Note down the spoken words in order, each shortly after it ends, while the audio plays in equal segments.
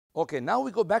Okay, now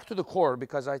we go back to the core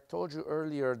because I told you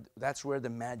earlier that's where the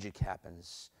magic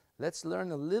happens. Let's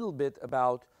learn a little bit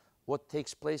about what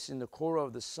takes place in the core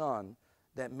of the sun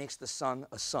that makes the sun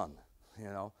a sun. You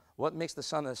know, what makes the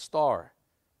sun a star?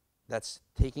 That's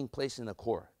taking place in the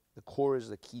core. The core is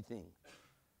the key thing.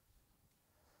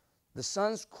 The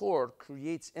sun's core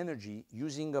creates energy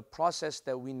using a process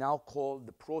that we now call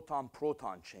the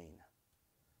proton-proton chain,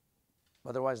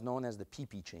 otherwise known as the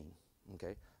PP chain.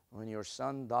 Okay? When your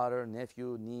son, daughter,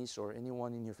 nephew, niece, or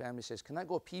anyone in your family says, "Can I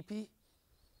go pee-pee?"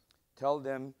 Tell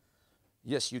them,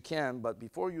 yes, you can, but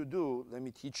before you do, let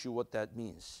me teach you what that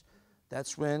means.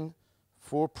 That's when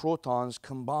 4 protons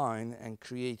combine and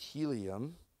create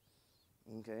helium.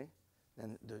 Okay?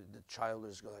 And the child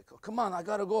is like, "Oh, come on, I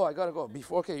gotta go.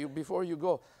 Before you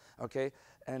go." Okay?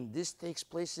 And this takes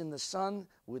place in the sun.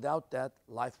 Without that,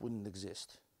 life wouldn't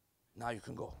exist. Now you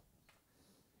can go.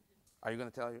 Are you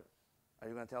gonna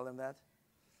tell them that?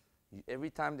 Every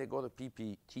time they go to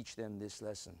PP, teach them this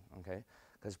lesson, okay?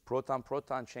 Because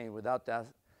proton-proton chain, without that,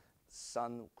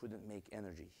 sun couldn't make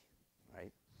energy,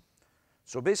 right?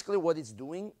 So basically what it's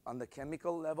doing on the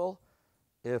chemical level,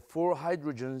 4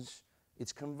 hydrogens,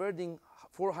 it's converting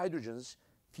 4 hydrogens,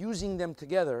 fusing them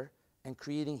together, and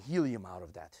creating helium out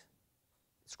of that.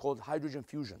 It's called hydrogen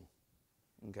fusion,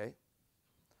 okay?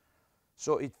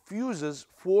 So it fuses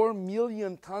 4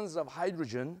 million tons of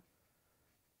hydrogen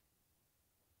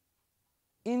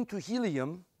into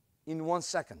helium in 1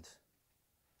 second.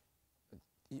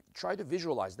 Try to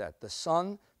visualize that. The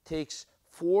sun takes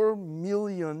 4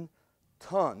 million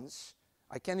tons,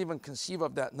 I can't even conceive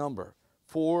of that number,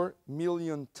 4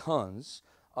 million tons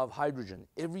of hydrogen.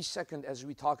 Every second as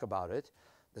we talk about it,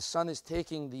 the sun is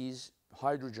taking these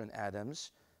hydrogen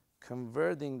atoms,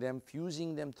 converting them,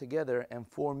 fusing them together, and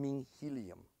forming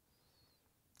helium.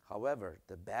 However,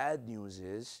 the bad news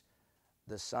is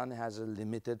the sun has a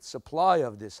limited supply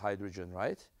of this hydrogen,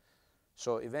 right?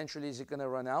 So eventually, is it going to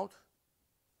run out?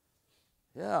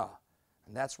 Yeah.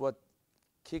 And that's what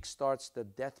kickstarts the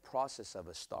death process of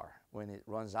a star, when it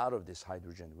runs out of this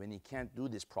hydrogen, when it can't do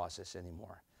this process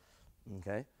anymore.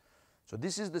 Okay? So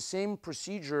this is the same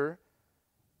procedure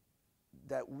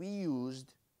that we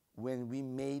used when we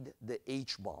made the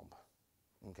H-bomb.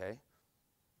 Okay?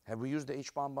 Have we used the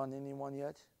H-bomb on anyone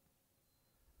yet?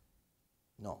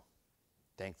 No.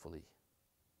 Thankfully,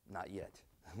 not yet.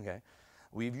 Okay,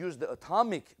 we've used the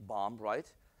atomic bomb,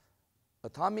 right?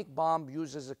 Atomic bomb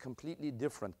uses a completely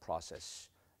different process.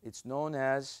 It's known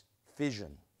as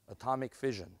fission, atomic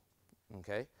fission.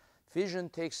 Okay, fission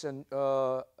takes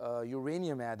a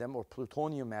uranium atom or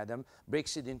plutonium atom,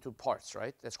 breaks it into parts,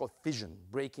 right? That's called fission,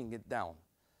 breaking it down.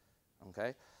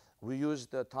 Okay, we used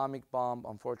the atomic bomb,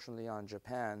 unfortunately, on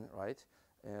Japan, right?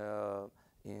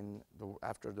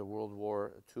 After the World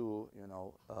War II, you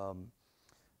know,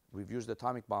 we've used the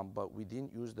atomic bomb, but we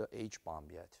didn't use the H-bomb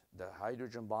yet. The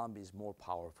hydrogen bomb is more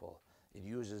powerful. It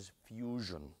uses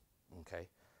fusion, okay?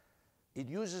 It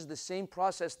uses the same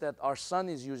process that our sun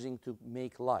is using to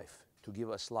make life, to give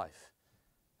us life.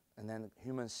 And then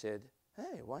humans said,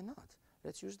 hey, why not?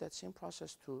 Let's use that same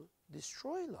process to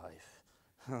destroy life,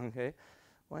 okay?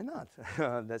 Why not?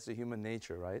 That's the human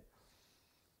nature, right?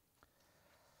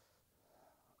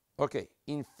 Okay,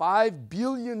 in 5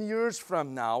 billion years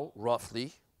from now,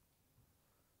 roughly,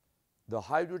 the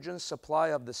hydrogen supply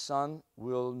of the sun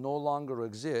will no longer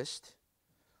exist,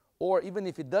 or even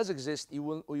if it does exist, it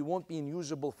won't be in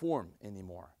usable form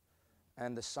anymore,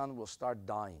 and the sun will start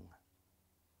dying.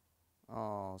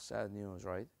 Oh, sad news,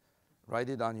 right? Write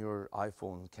it on your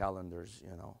iPhone calendars,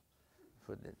 you know,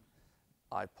 put it,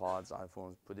 iPods,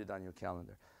 iPhones, put it on your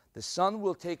calendar. The sun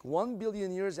will take 1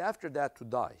 billion years after that to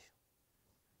die.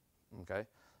 Okay,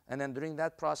 and then during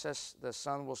that process, the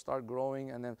sun will start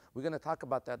growing, and then we're going to talk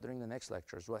about that during the next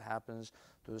lectures. What happens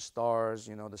to the stars?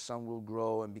 You know, the sun will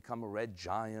grow and become a red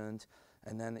giant,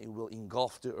 and then it will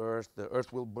engulf the earth. The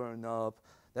earth will burn up.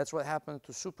 That's what happened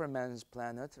to Superman's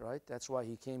planet, right? That's why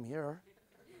he came here,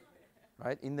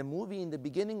 right? In the movie, in the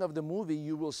beginning of the movie,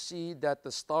 you will see that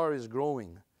the star is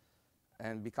growing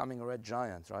and becoming a red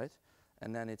giant, right?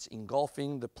 And then it's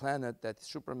engulfing the planet that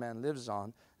Superman lives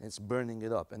on, and it's burning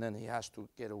it up, and then he has to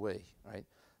get away, right?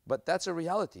 But that's a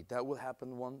reality. That will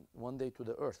happen one day to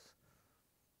the earth,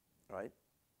 right?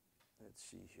 Let's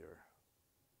see here.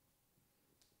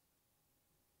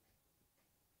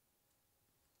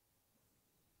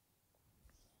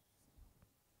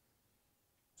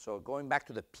 So going back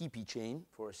to the PP chain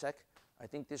for a sec, I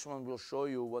think this one will show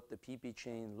you what the PP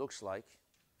chain looks like.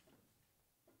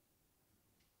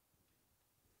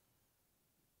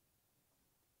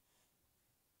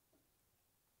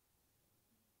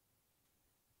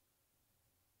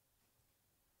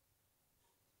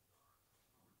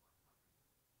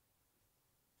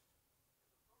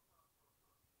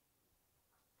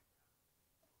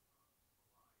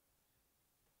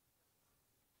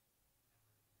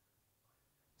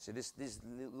 See these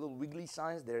little wiggly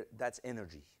signs there, that's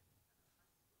energy.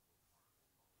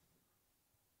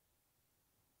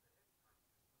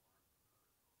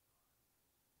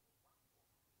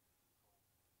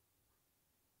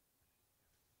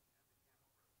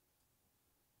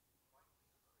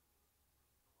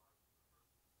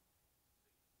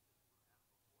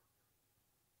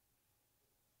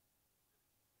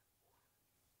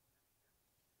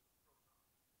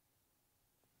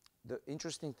 The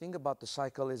interesting thing about the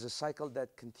cycle is a cycle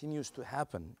that continues to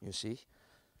happen, you see.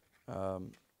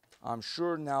 I'm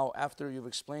sure now after you've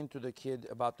explained to the kid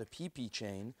about the PP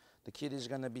chain, the kid is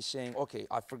going to be saying, okay,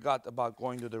 I forgot about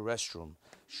going to the restroom.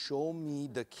 Show me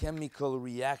the chemical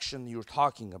reaction you're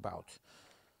talking about,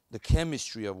 the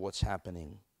chemistry of what's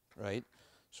happening, right?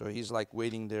 So he's like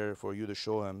waiting there for you to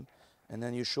show him, and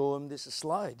then you show him this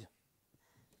slide.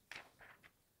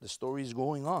 The story is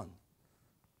going on.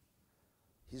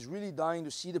 He's really dying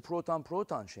to see the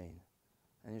proton-proton chain.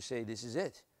 And you say, this is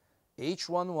it.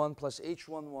 H11 plus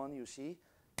H11, you see,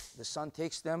 the sun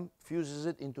takes them, fuses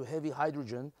it into heavy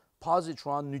hydrogen,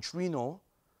 positron, neutrino.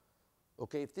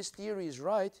 Okay, if this theory is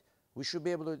right, we should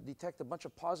be able to detect a bunch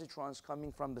of positrons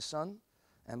coming from the sun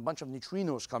and a bunch of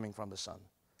neutrinos coming from the sun.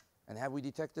 And have we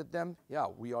detected them? Yeah,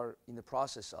 we are in the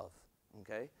process of,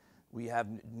 okay? We have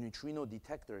neutrino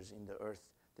detectors in the Earth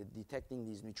that detecting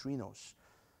these neutrinos.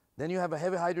 Then you have a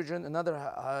heavy hydrogen, another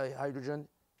high hydrogen,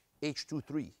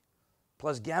 H23,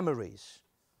 plus gamma rays.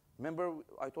 Remember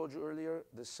I told you earlier,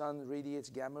 the sun radiates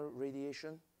gamma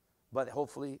radiation, but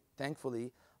hopefully,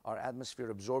 thankfully, our atmosphere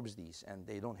absorbs these and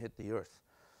they don't hit the Earth.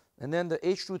 And then the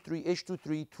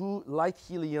H23, two light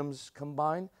heliums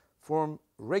combined form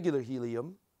regular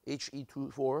helium,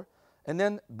 He24, and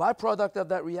then byproduct of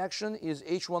that reaction is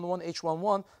H11,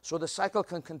 H11, so the cycle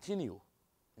can continue,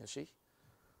 you see?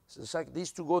 So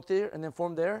these two go there and then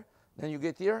form there, then you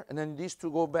get here, and then these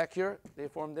two go back here, they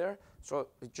form there, so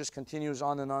it just continues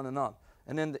on and on and on.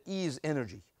 And then the E is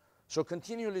energy. So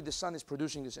continually the sun is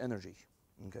producing this energy,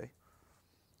 okay?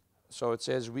 So it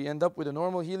says we end up with a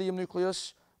normal helium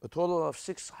nucleus, a total of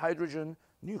 6 hydrogen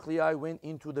nuclei went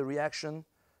into the reaction.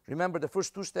 Remember, the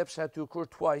first 2 steps had to occur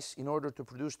twice in order to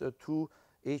produce the 2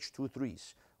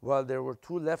 H23s, while there were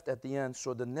 2 left at the end,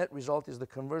 so the net result is the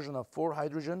conversion of 4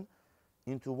 hydrogen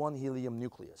into 1 helium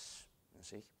nucleus, you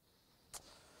see?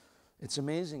 It's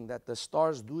amazing that the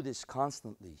stars do this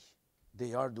constantly.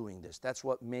 They are doing this. That's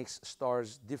what makes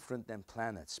stars different than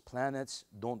planets. Planets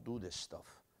don't do this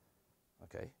stuff,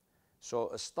 okay? So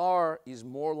a star is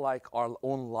more like our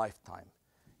own lifetime.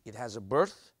 It has a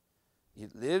birth,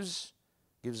 it lives,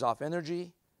 gives off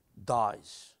energy,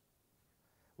 dies.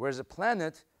 Whereas a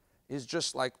planet is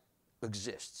just like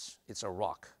exists. It's a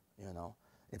rock, you know?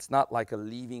 It's not like a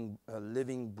living,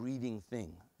 breathing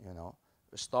thing, you know.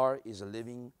 A star is a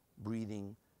living,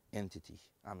 breathing entity.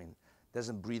 I mean, it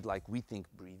doesn't breathe like we think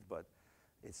breathe, but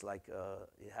it's like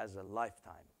it has a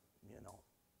lifetime, you know.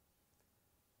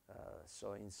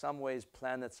 So in some ways,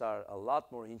 planets are a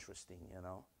lot more interesting, you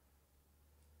know.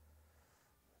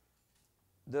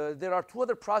 There are 2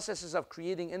 other processes of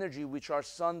creating energy which our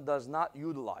sun does not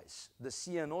utilize. The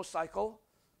Cno cycle,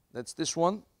 that's this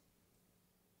one.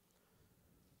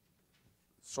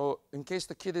 So in case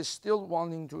the kid is still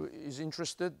is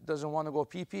interested, doesn't want to go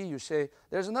PP, you say,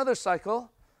 there's another cycle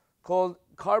called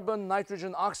carbon,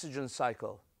 nitrogen, oxygen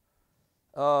cycle.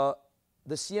 The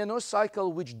Cno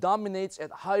cycle, which dominates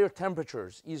at higher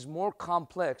temperatures, is more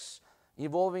complex,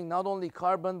 involving not only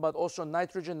carbon but also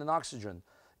nitrogen and oxygen.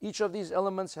 Each of these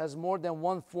elements has more than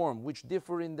one form, which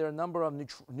differ in their number of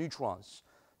neutrons.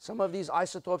 Some of these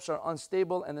isotopes are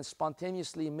unstable and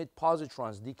spontaneously emit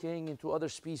positrons, decaying into other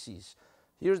species.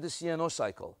 Here's the Cno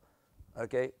cycle,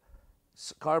 okay?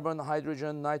 Carbon,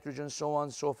 hydrogen, nitrogen, so on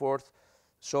and so forth.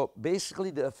 So basically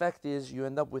the effect is you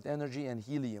end up with energy and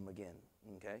helium again,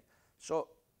 okay? So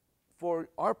for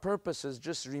our purposes,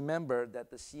 just remember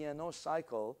that the Cno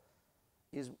cycle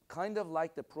is kind of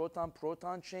like the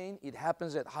proton-proton chain. It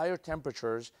happens at higher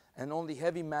temperatures, and only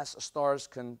heavy mass stars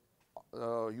can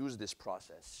use this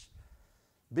process.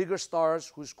 Bigger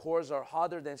stars whose cores are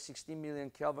hotter than 16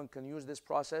 million Kelvin can use this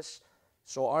process.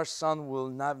 So our sun will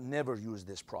never use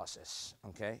this process,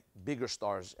 okay? Bigger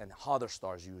stars and hotter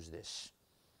stars use this.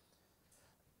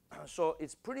 So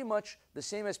it's pretty much the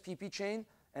same as PP chain,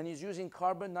 and he's using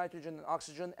carbon, nitrogen, and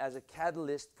oxygen as a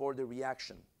catalyst for the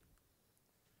reaction.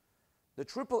 The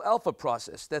triple alpha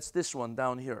process, that's this one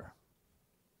down here.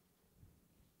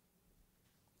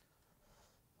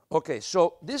 Okay,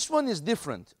 so this one is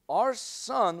different. Our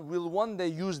sun will one day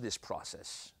use this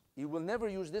process. It will never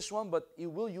use this one, but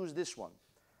it will use this one.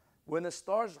 When a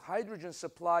star's hydrogen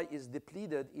supply is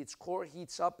depleted, its core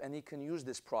heats up and it can use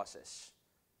this process.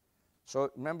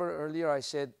 So remember earlier I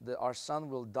said that our sun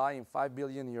will die in 5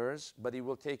 billion years, but it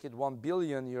will take it 1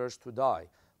 billion years to die.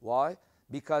 Why?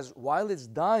 Because while it's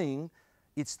dying,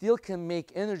 it still can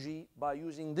make energy by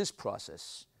using this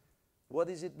process. What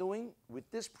is it doing? With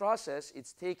this process,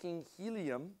 it's taking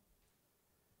helium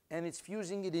and it's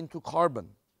fusing it into carbon.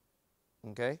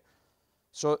 Okay?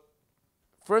 So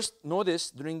first,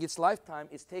 notice during its lifetime,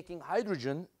 it's taking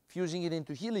hydrogen, fusing it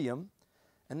into helium,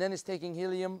 and then it's taking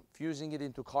helium, fusing it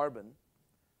into carbon.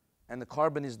 And the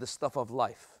carbon is the stuff of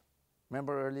life.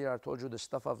 Remember earlier I told you the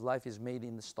stuff of life is made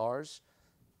in the stars?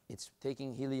 It's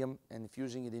taking helium and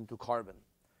fusing it into carbon.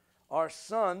 Our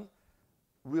sun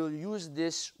will use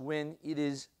this when it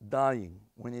is dying,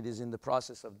 when it is in the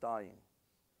process of dying.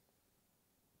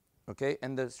 Okay,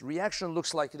 and the reaction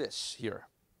looks like this here.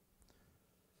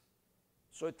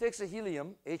 So it takes a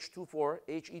helium, H24,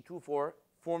 He24,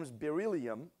 forms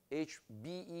beryllium,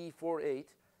 HBe48.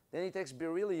 Then it takes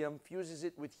beryllium, fuses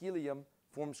it with helium,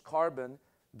 forms carbon,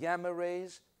 gamma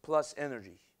rays plus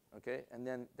energy. Okay, and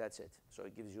then that's it. So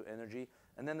it gives you energy,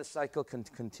 and then the cycle can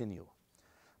continue.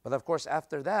 But of course,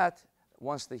 after that,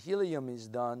 once the helium is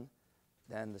done,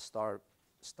 then the star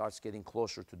starts getting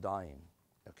closer to dying.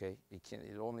 Okay,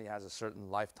 it only has a certain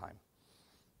lifetime.